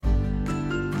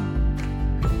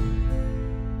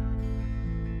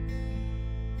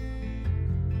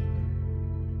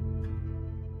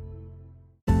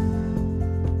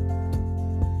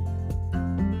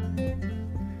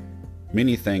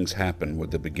Many things happen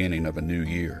with the beginning of a new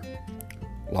year.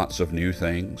 Lots of new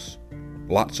things.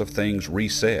 Lots of things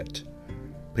reset.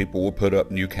 People will put up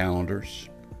new calendars.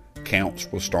 Accounts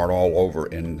will start all over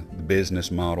in business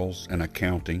models and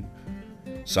accounting.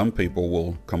 Some people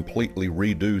will completely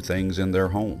redo things in their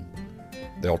home.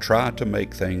 They'll try to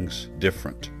make things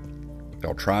different.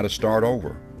 They'll try to start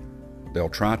over. They'll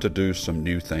try to do some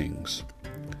new things.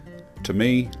 To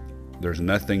me, there's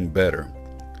nothing better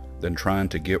than trying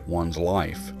to get one's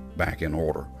life back in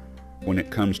order when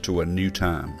it comes to a new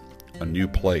time, a new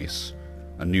place,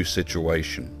 a new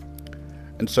situation.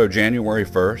 And so January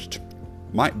 1st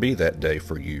might be that day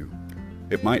for you.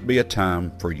 It might be a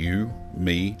time for you,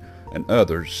 me, and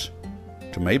others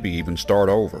to maybe even start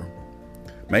over.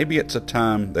 Maybe it's a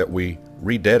time that we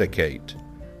rededicate.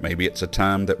 Maybe it's a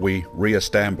time that we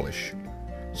reestablish.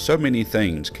 So many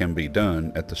things can be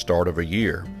done at the start of a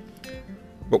year,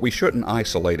 but we shouldn't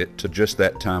isolate it to just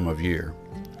that time of year.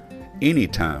 Any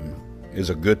time is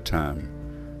a good time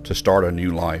to start a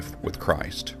new life with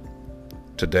Christ.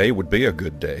 Today would be a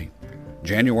good day,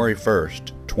 January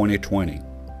 1st, 2020.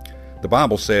 The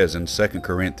Bible says in 2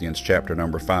 Corinthians chapter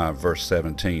number 5, verse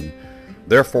 17,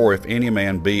 "Therefore if any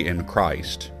man be in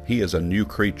Christ, he is a new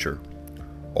creature.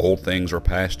 Old things are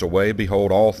passed away,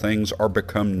 behold, all things are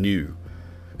become new.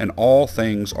 And all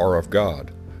things are of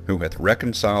God, who hath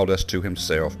reconciled us to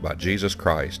himself by Jesus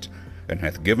Christ, and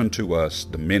hath given to us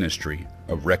the ministry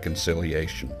of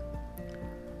reconciliation."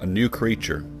 A new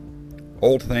creature.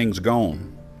 Old things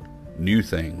gone. New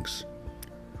things.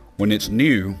 When it's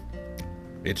new,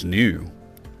 it's new.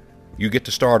 You get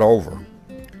to start over.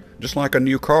 Just like a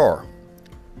new car.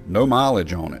 No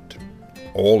mileage on it.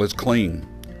 Oil is clean.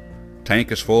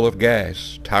 Tank is full of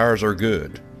gas. Tires are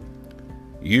good.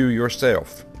 You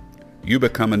yourself, you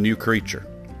become a new creature.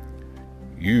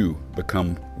 You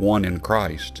become one in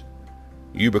Christ.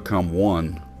 You become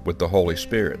one with the Holy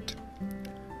Spirit.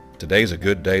 Today's a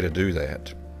good day to do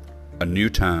that. A new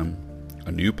time,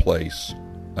 a new place,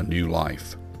 a new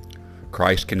life.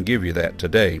 Christ can give you that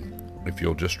today if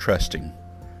you'll just trust Him.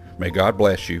 May God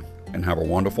bless you and have a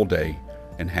wonderful day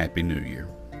and Happy New Year.